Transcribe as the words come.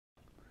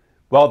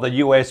Well, the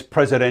US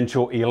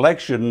presidential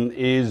election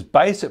is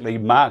basically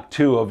Mark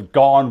II of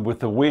Gone with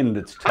the Wind.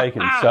 It's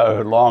taken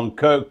so long.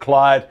 Kirk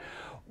Clyatt,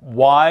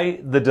 why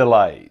the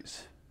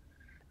delays?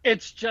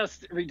 It's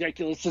just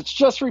ridiculous. It's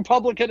just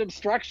Republican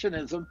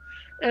obstructionism.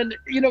 And,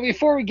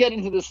 before we get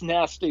into this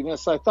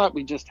nastiness, I thought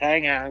we'd just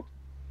hang out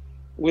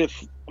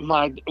with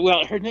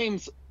her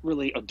name's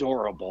really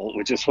adorable,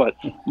 which is what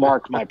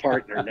Mark, my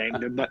partner,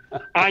 named her. But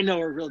I know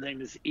her real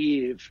name is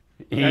Eve.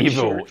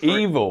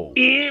 Evil.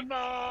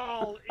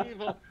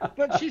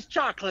 But she's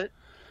chocolate.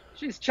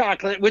 She's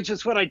chocolate, which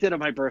is what I did on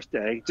my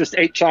birthday. Just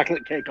ate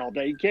chocolate cake all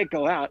day. You can't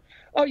go out.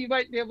 Oh, you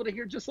might be able to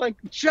hear just like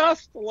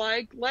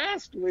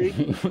last week.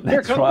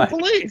 Here come the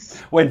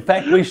police. Well, in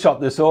fact, we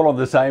shot this all on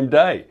the same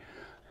day.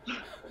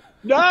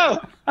 No.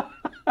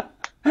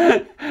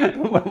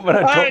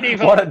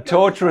 What a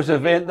torturous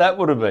event that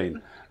would have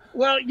been.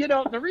 Well,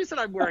 the reason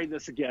I'm wearing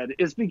this again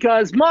is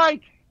because,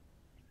 Mike,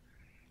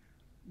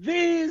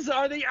 these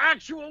are the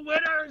actual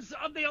winners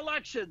of the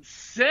election.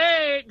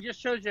 It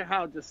just shows you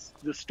how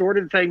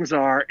distorted things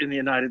are in the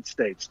United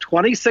States.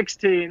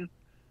 2016,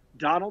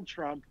 Donald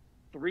Trump,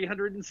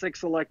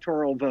 306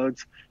 electoral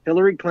votes.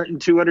 Hillary Clinton,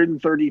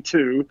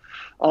 232,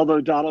 although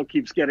Donald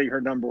keeps getting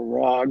her number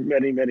wrong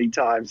many, many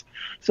times.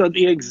 So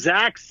the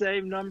exact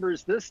same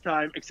numbers this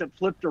time, except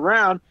flipped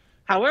around.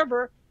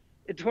 However,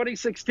 in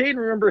 2016,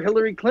 remember,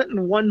 Hillary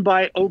Clinton won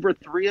by over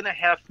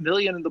 3.5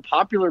 million in the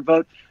popular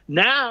vote.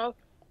 Now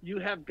you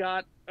have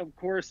got, of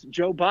course,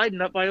 Joe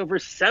Biden up by over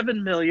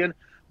 7 million.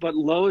 But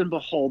lo and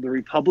behold, the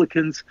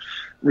Republicans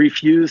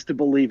refuse to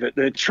believe it.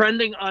 The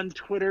trending on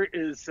Twitter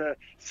is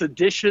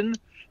sedition.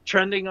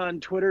 Trending on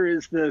Twitter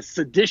is the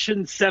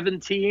Sedition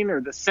 17 or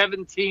the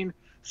 17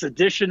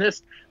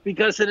 Seditionist.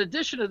 Because in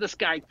addition to this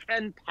guy,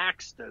 Ken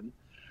Paxton,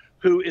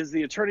 who is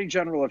the Attorney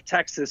General of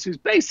Texas, who's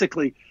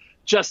basically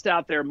just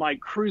out there, Mike,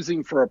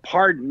 cruising for a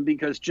pardon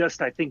because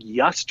just, I think,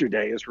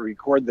 yesterday, as we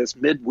record this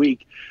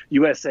midweek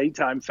USA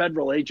time,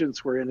 federal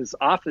agents were in his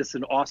office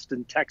in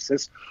Austin,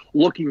 Texas,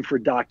 looking for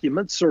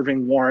documents,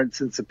 serving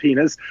warrants and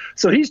subpoenas.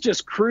 So he's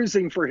just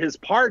cruising for his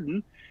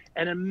pardon.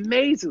 And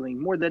amazingly,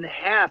 more than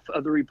half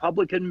of the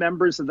Republican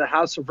members of the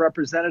House of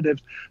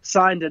Representatives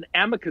signed an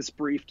amicus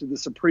brief to the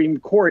Supreme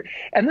Court.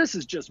 And this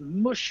is just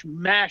mush,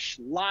 mash,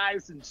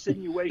 lies,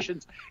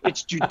 insinuations.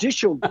 It's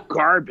judicial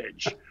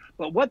garbage.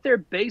 But what they're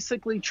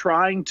basically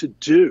trying to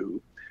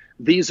do,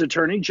 these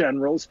attorney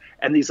generals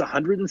and these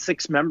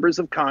 106 members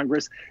of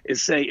Congress,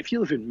 is say, if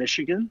you live in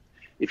Michigan,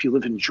 if you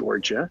live in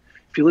Georgia,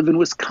 if you live in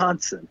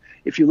Wisconsin,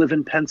 if you live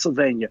in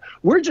Pennsylvania,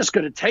 we're just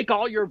going to take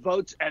all your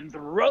votes and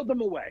throw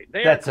them away.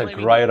 That's a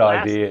great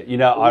idea.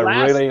 I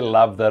really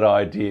love that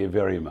idea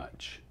very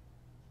much.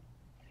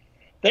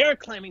 They are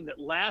claiming that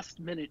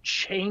last-minute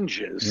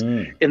changes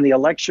in the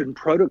election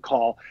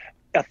protocol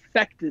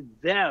affected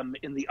them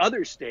in the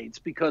other states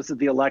because of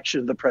the election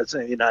of the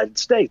president of the United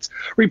States.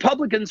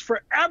 Republicans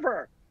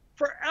forever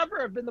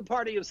have been the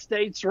party of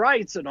states'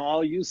 rights, and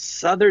all you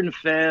Southern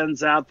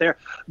fans out there,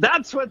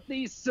 that's what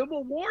the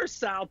Civil War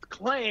South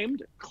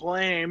claimed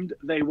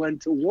they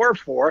went to war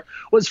for,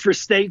 was for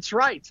states'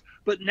 rights.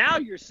 But now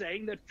you're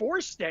saying that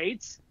 4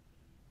 states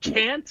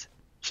can't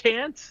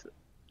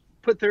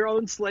put their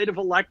own slate of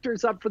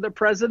electors up for the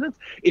president.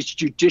 It's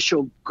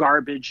judicial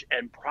garbage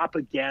and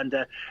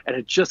propaganda, and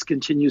it just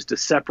continues to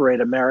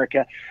separate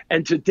America.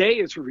 And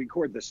today, as we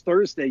record this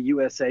Thursday,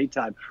 USA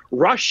time,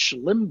 Rush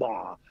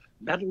Limbaugh,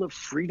 Medal of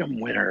Freedom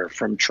winner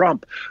from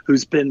Trump,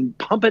 who's been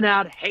pumping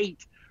out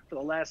hate for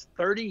the last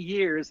 30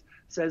 years,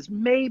 says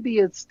maybe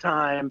it's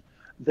time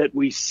that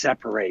we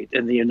separate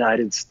in the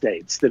United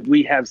States, that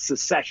we have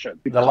secession.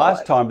 The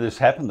last time this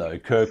happened, though,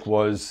 Kirk,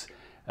 was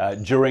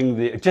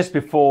just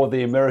before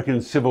the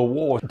American Civil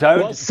War.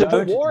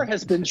 Civil War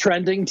has been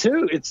trending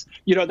too. It's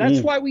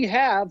that's why we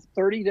have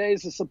 30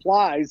 days of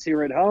supplies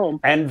here at home.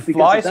 And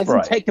fly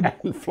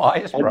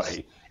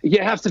spray. You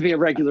have to be a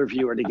regular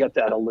viewer to get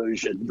that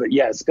illusion. But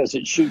yes, because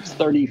it shoots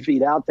 30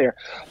 feet out there.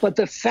 But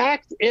the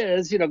fact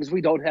is, because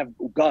we don't have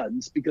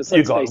guns, because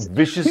you got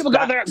vicious people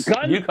ducks. got their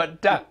guns. You got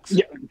ducks.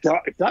 Yeah,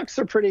 ducks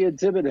are pretty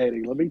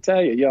intimidating. Let me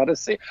tell you. You ought to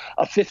see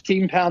a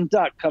 15-pound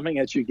duck coming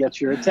at you gets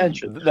your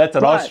attention. That's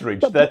an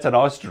ostrich. That's an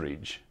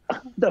ostrich.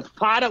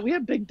 We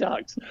have big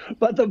ducks.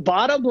 But the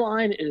bottom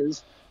line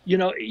is,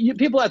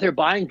 people out there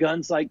buying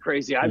guns like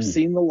crazy. I've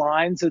seen the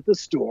lines at the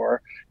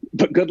store,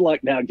 but good luck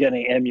now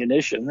getting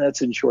ammunition.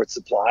 That's in short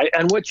supply.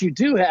 And what you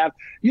do have,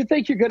 you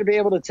think you're going to be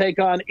able to take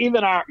on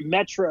even our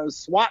Metro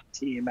SWAT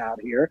team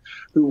out here,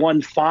 who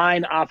one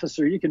fine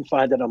officer, you can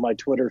find it on my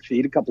Twitter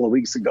feed a couple of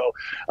weeks ago,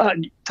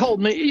 told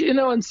me,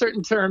 in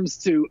certain terms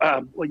to,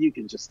 you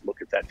can just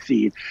look at that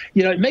feed.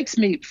 It makes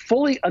me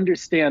fully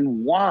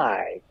understand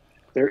why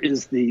there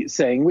is the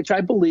saying, which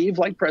I believe,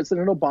 like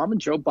President Obama and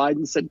Joe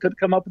Biden said, could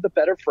come up with a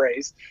better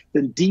phrase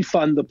than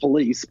defund the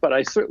police. But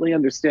I certainly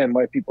understand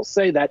why people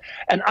say that.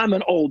 And I'm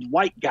an old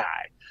white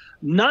guy.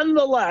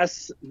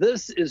 Nonetheless,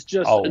 this is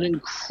just an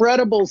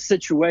incredible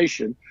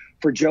situation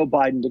for Joe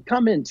Biden to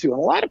come into.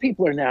 And a lot of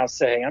people are now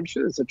saying, I'm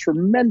sure there's a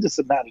tremendous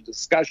amount of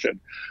discussion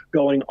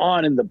going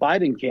on in the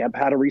Biden camp,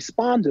 how to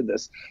respond to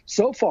this.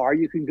 So far,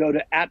 you can go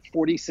to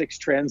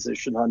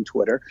 @46transition on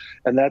Twitter,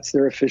 and that's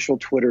their official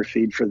Twitter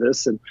feed for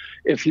this. And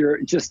if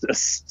you're just a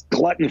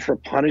glutton for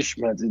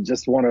punishment and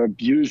just want to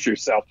abuse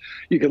yourself,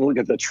 you can look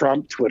at the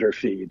Trump Twitter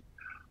feed.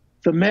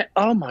 The man,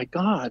 oh my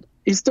God,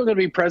 he's still going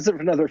to be president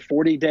for another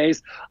 40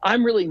 days.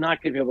 I'm really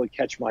not going to be able to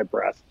catch my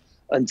breath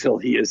until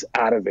he is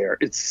out of there.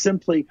 It's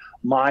simply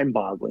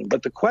mind-boggling.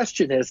 But the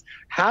question is,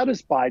 how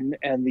does Biden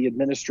and the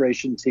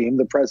administration team,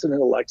 the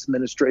president-elect's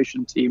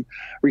administration team,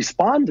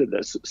 respond to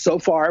this? So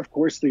far, of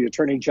course, the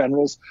attorney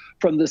generals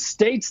from the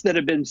states that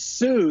have been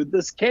sued,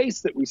 this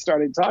case that we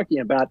started talking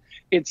about,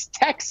 it's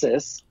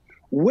Texas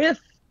with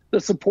the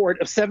support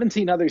of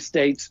 17 other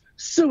states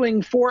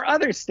suing 4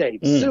 other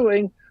states,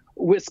 suing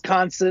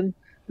Wisconsin,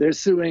 they're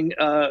suing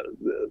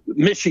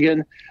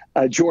Michigan,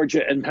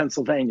 Georgia, and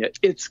Pennsylvania.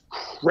 It's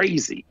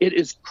crazy. It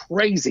is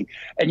crazy.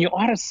 And you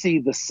ought to see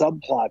the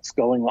subplots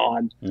going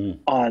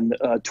on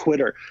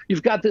Twitter.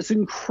 You've got this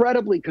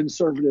incredibly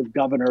conservative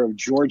governor of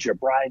Georgia,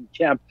 Brian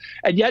Kemp,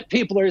 and yet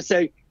people are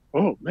saying,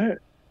 oh, man,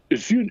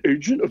 is he an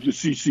agent of the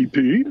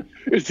CCP?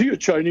 Is he a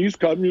Chinese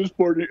Communist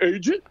Party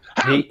agent?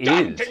 How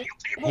dumb can you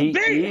people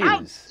be?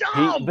 How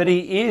dumb? But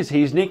he is.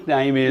 His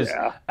nickname is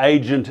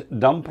Agent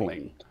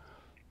Dumpling.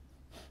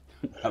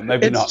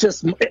 Maybe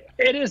it's not.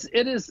 It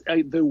is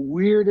the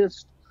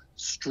weirdest,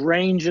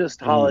 strangest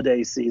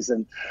holiday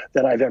season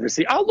that I've ever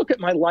seen. I'll look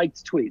at my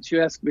liked tweets.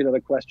 You ask me another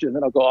question,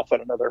 then I'll go off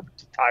on another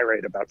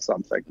tirade about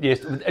something.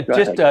 Yes,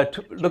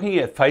 looking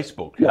at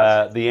Facebook,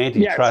 the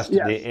antitrust,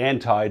 the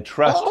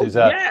antitrust is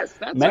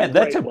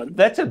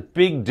that's a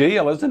big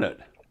deal, isn't it?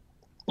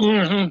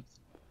 Mm-hmm.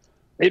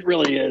 It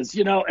really is.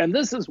 And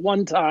this is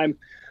one time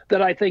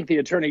that I think the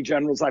attorney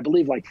generals, I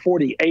believe like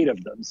 48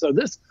 of them. So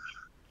this,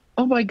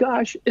 oh my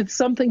gosh, it's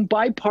something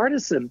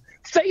bipartisan.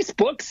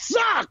 Facebook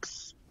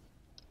sucks.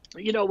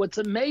 What's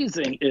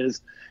amazing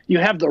is you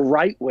have the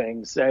right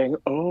wing saying,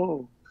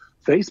 oh,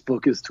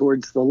 Facebook is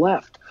towards the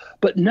left.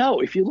 But no,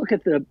 if you look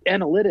at the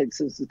analytics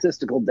and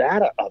statistical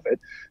data of it,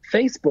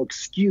 Facebook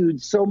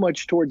skewed so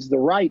much towards the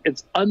right.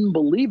 It's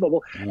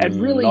unbelievable.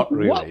 And really,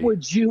 what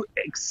would you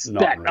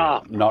expect?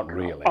 Not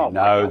really. Oh,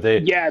 no, they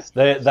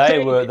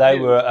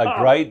were a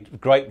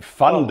great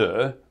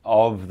funder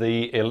of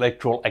the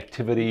electoral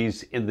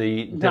activities in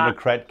the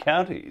Democrat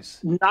counties.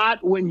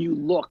 Not when you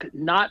look.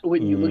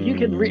 You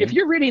can if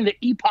you're reading the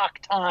Epoch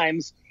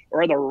Times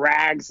or the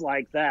rags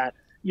like that,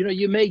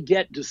 you may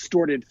get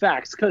distorted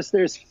facts because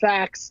there's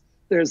facts,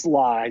 there's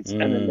lies,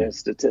 and then there's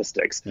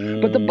statistics.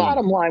 But the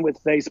bottom line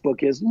with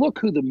Facebook is, look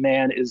who the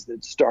man is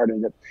that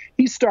started it.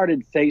 He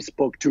started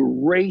Facebook to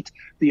rate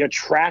the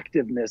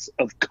attractiveness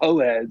of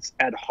co-eds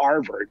at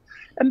Harvard.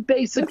 And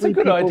basically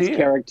people's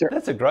character.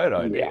 That's a great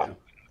idea.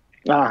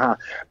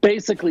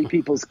 Basically,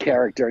 people's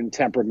character and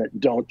temperament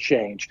don't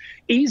change.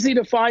 Easy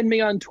to find me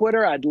on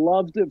Twitter. I'd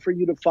love for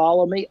you to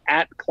follow me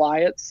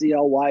 @Clyatt,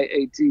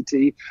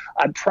 Clyatt.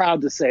 I'm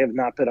proud to say I've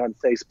not been on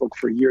Facebook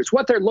for years.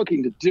 What they're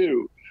looking to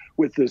do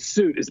with this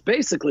suit is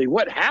basically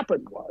what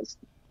happened was,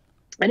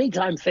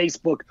 anytime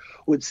Facebook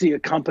would see a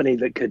company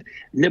that could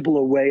nibble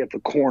away at the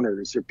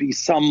corners or be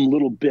some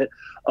little bit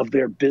of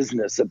their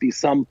business, or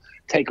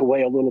take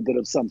away a little bit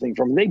of something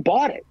from them, they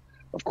bought it.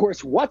 Of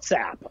course,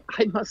 WhatsApp.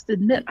 I must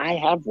admit, I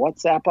have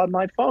WhatsApp on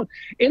my phone.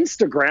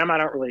 Instagram,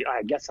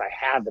 I guess I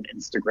have an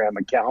Instagram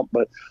account,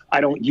 but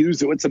I don't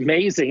use it. What's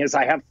amazing is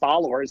I have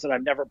followers and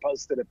I've never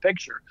posted a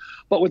picture.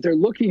 But what they're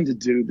looking to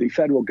do, the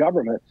federal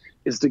government,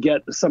 is to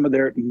get some of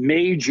their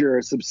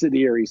major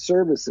subsidiary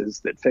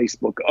services that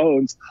Facebook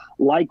owns,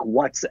 like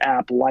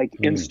WhatsApp, like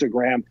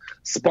Instagram,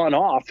 spun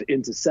off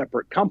into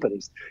separate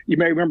companies. You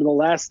may remember the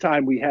last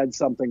time we had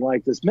something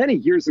like this many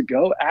years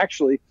ago,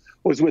 actually,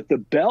 was with the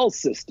Bell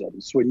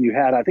systems, when you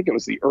had, I think it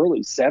was the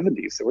early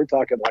 70s. So we're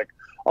talking like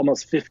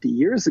almost 50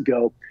 years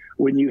ago,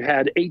 when you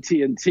had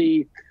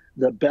AT&T.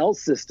 The Bell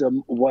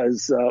system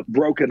was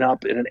broken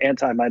up in an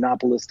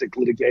anti-monopolistic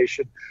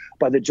litigation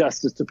by the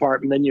Justice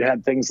Department. Then you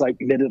had things like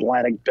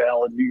Mid-Atlantic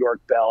Bell and New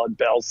York Bell and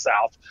Bell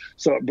South.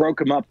 So it broke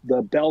them up,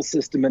 the Bell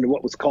system, into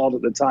what was called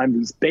at the time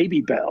these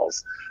baby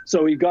bells.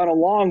 So we've gone a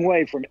long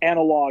way from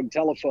analog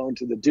telephone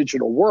to the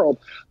digital world,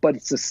 but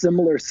it's a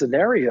similar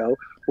scenario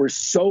where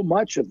so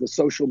much of the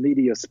social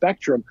media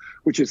spectrum,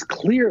 which is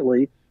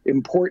clearly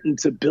important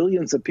to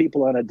billions of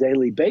people on a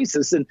daily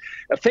basis, and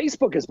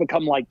Facebook has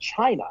become like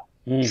China.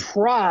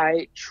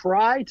 Try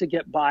to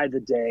get by the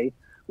day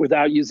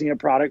without using a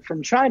product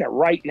from China.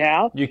 Right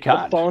now, you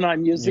can't. The phone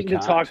I'm using to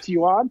talk to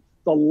you on,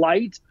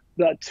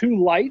 the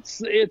 2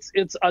 lights,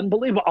 it's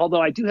unbelievable.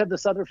 Although I do have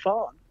this other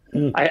phone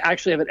I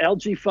actually have an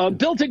LG phone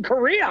built in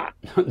Korea.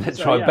 That's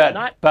so, right,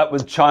 yeah, but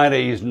with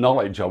Chinese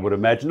knowledge, I would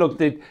imagine.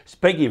 Look,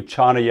 speaking of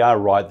China, you are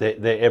right.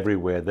 They're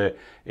everywhere. They're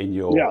in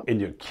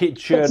your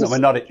kitchen. I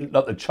mean,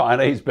 not the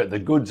Chinese, but the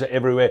goods are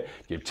everywhere.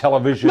 Your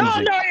televisions. No,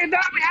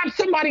 we have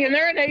somebody in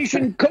their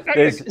nation.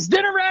 Is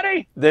dinner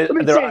ready?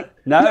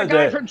 No,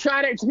 guy from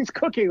China. He's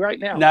cooking right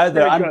now. No,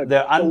 they're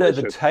under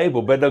the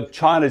table. But look,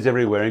 China's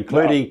everywhere,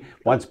 including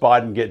once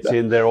Biden gets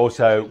in, they're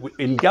also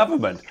in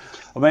government.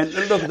 I mean,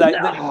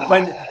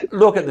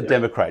 look at the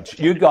Democrats.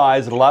 You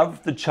guys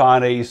love the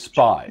Chinese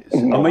spies. I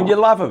mean, you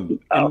love them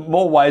in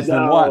more ways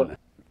than one.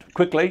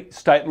 Quickly,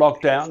 state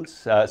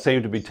lockdowns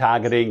seem to be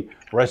targeting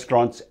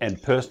restaurants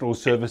and personal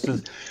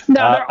services.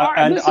 I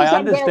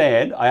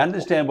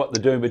understand what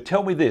they're doing, but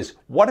tell me this.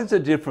 What is the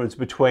difference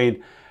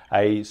between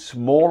a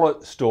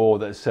smaller store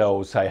that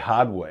sells, say,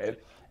 hardware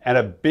and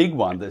a big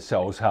one that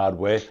sells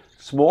hardware?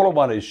 Smaller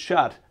one is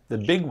shut. The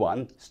big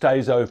one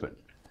stays open.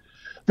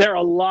 There are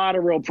a lot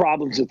of real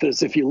problems with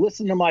this. If you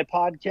listen to my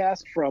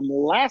podcast from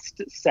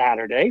last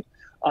Saturday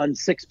on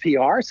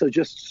 6PR, so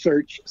just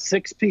search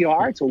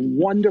 6PR. It's a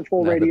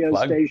wonderful radio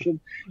station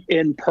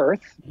in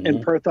Perth,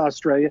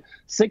 Australia.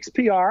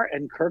 6PR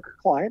and Kirk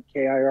Clyatt,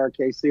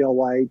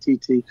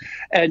 Kirkclyatt,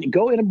 and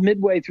go in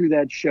midway through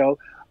that show.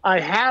 I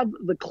have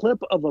the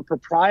clip of a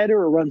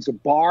proprietor who runs a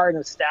bar and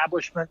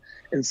establishment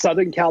in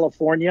Southern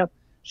California.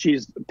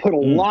 She's put a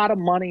lot of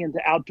money into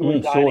outdoor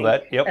dining. Saw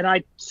that. Yep. And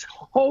I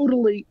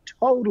totally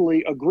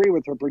agree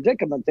with her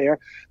predicament there,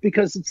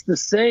 because it's the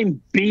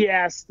same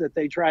BS that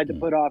they tried to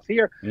put off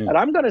here. And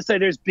I'm going to say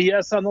there's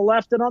BS on the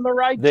left and on the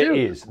right, too.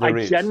 There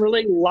is.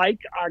 Generally like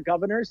our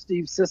governor,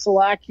 Steve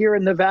Sisolak, here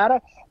in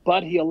Nevada,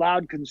 but he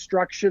allowed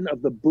construction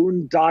of the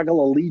Boondoggle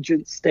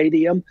Allegiant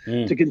Stadium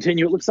to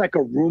continue. It looks like a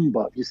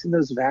Roomba. Have you seen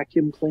those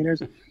vacuum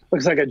cleaners?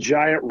 Looks like a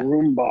giant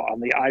Roomba on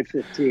the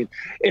I-15.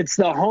 It's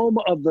the home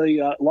of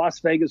the Las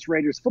Vegas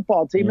Raiders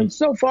football team, and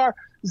so far,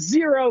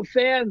 0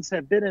 fans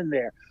have been in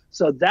there.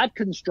 So that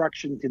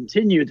construction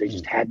continued. They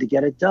just had to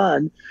get it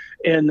done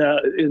in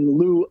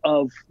lieu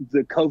of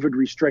the COVID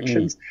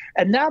restrictions.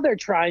 And now they're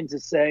trying to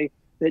say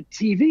that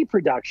TV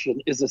production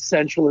is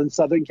essential in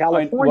Southern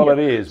California. Well, it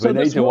is. So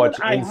we need to watch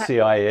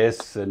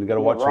NCIS and got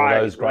to watch all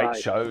those great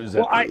shows.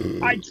 Well,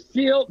 I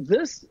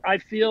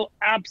feel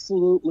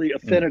absolutely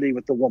affinity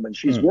with the woman.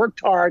 She's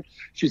worked hard.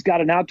 She's got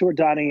an outdoor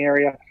dining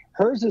area.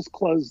 Hers is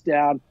closed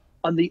down.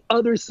 On the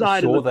other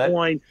side of the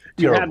coin,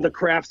 you have the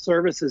craft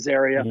services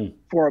area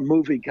for a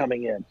movie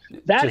coming in.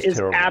 That is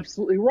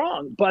absolutely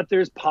wrong. But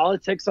there's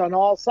politics on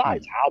all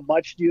sides. How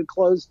much do you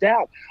close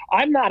down?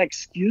 I'm not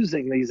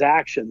excusing these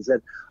actions.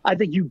 And I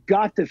think you've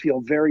got to feel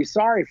very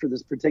sorry for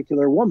this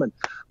particular woman.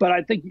 But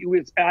I think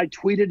I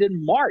tweeted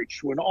in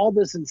March when all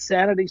this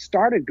insanity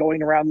started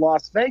going around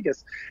Las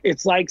Vegas.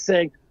 It's like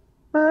saying,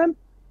 I'm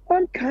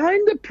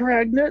kind of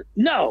pregnant.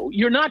 No,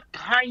 you're not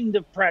kind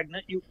of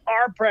pregnant. You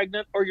are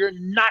pregnant, or you're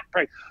not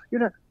pregnant. You're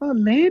not. Oh,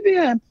 maybe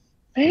I'm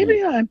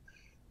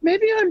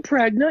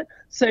pregnant.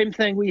 Same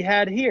thing we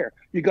had here.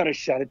 You got to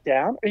shut it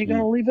down, or you're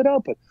going to leave it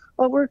open.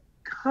 Well, we're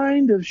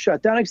kind of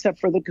shut down, except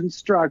for the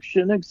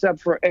construction,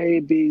 except for A,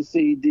 B,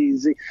 C, D,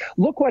 Z.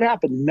 Look what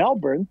happened.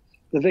 Melbourne,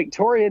 the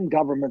Victorian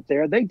government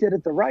there, they did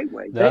it the right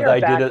way. They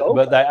did it,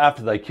 but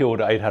after they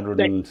killed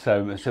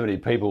 870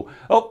 people.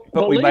 Oh,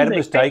 but we made a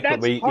mistake.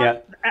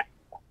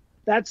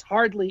 That's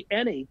hardly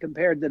any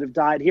compared that have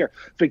died here.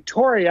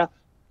 Victoria,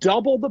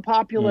 double the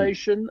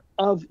population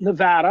of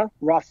Nevada,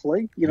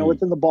 roughly,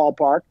 within the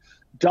ballpark.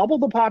 Double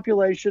the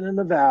population in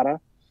Nevada.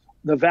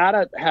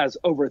 Nevada has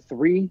over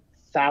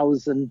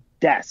 3,000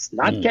 deaths,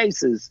 not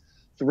cases,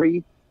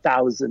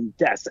 3,000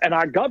 deaths. And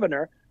our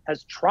governor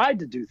has tried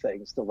to do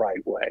things the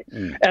right way.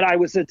 And I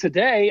was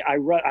today, I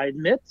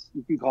admit,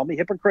 you can call me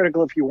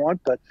hypocritical if you want,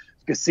 but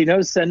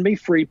casinos send me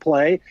free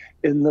play.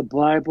 In the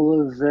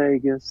Bible of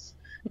Vegas,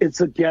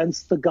 it's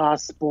against the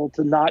gospel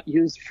to not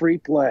use free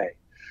play.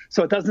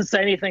 So it doesn't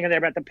say anything in there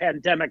about the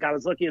pandemic. I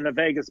was looking in the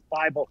Vegas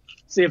Bible,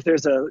 see if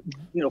there's a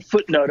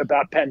footnote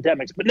about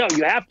pandemics. But no,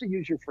 you have to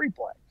use your free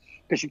play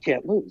because you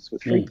can't lose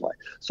with free play.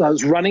 So I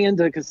was running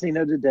into a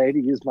casino today to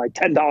use my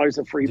 $10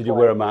 of free play. Did you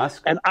wear a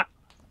mask? And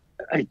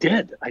I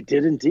did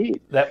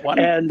indeed. That one,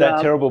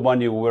 that terrible one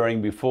you were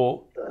wearing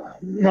before?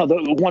 No,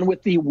 the one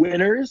with the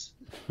winners.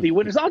 The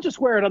winners. I'll just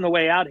wear it on the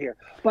way out here.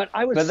 But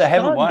I was stunned. They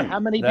haven't won.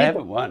 How many they people?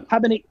 Haven't won. How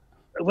many?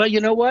 Well,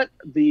 you know what?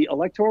 The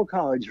Electoral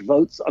College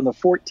votes on the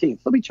 14th.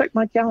 Let me check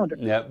my calendar.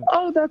 Yep.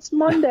 Oh, that's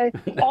Monday.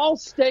 All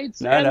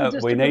states and the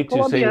District we need of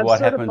Columbia to see what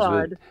certified.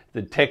 Happens with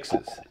the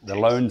Texas, the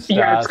Lone Star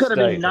yeah, it's going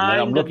to state. be 9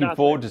 I'm looking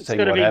forward to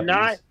seeing what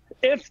happens.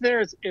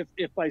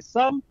 If by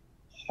some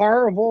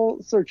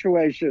horrible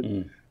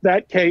situation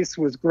that case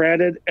was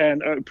granted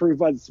and approved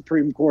by the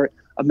Supreme Court,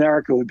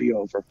 America would be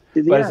over.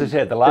 But as I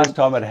said, the last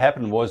time it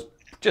happened was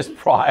just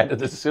prior to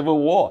the Civil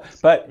War.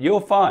 But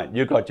you're fine.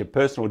 You got your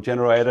personal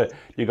generator,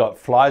 you got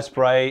fly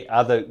spray,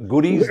 other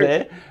goodies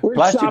there.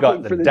 Plus you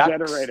got the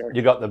ducks,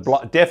 you got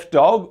the deaf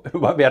dog who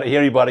won't be able to hear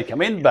anybody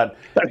come in, but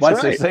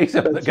once they see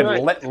something they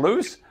can let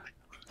loose.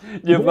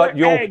 You've got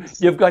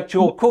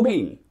your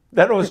cooking.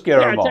 That'll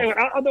scare them off.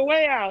 On the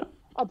way out,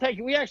 I'll take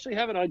it. We actually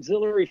have an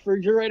auxiliary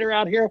refrigerator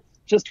out here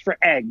just for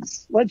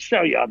eggs. Let's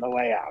show you on the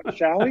way out,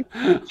 shall we?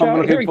 I'm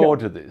looking forward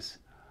to this.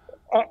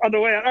 On the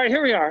way out. All right,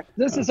 here we are.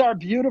 This is our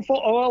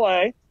beautiful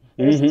OLA.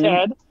 There's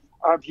Ted,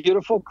 our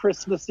beautiful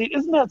Christmas seat.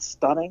 Isn't that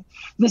stunning?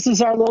 This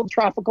is our little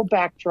tropical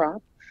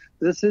backdrop.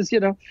 This is,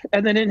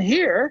 and then in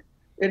here,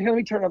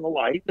 we turn on the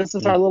light. This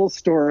is our little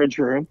storage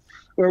room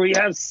where we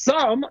have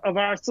some of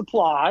our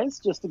supplies,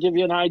 just to give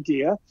you an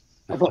idea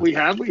of what we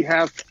have. We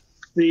have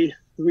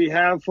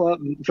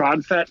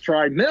dried fat,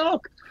 dried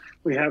milk.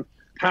 We have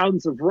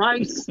pounds of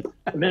rice,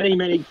 many,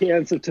 many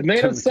cans of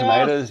tomato sauce.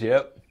 Tomatoes,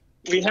 yep.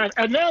 We have,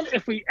 and then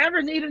if we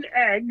ever need an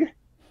egg,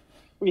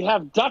 we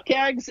have duck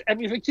eggs, and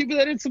we've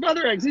accumulated some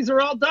other eggs. These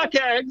are all duck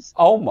eggs.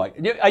 Oh my!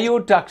 Are your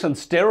ducks on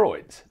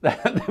steroids?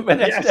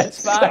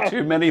 That's far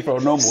too many for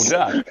a normal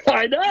duck.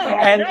 I know.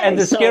 And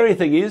the scary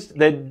thing is,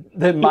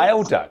 they're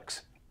male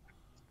ducks.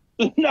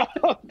 No,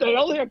 there are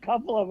only a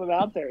couple of them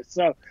out there.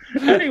 So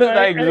anyway,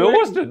 they're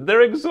exhausted.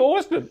 They're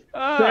exhausted.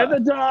 They're the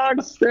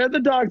dogs. They're the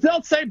dogs.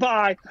 They'll say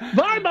bye.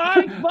 Bye,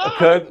 Mike. Bye.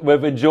 Kirk,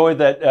 we've enjoyed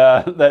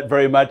that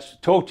very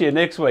much. Talk to you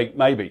next week,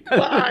 maybe.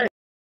 Bye.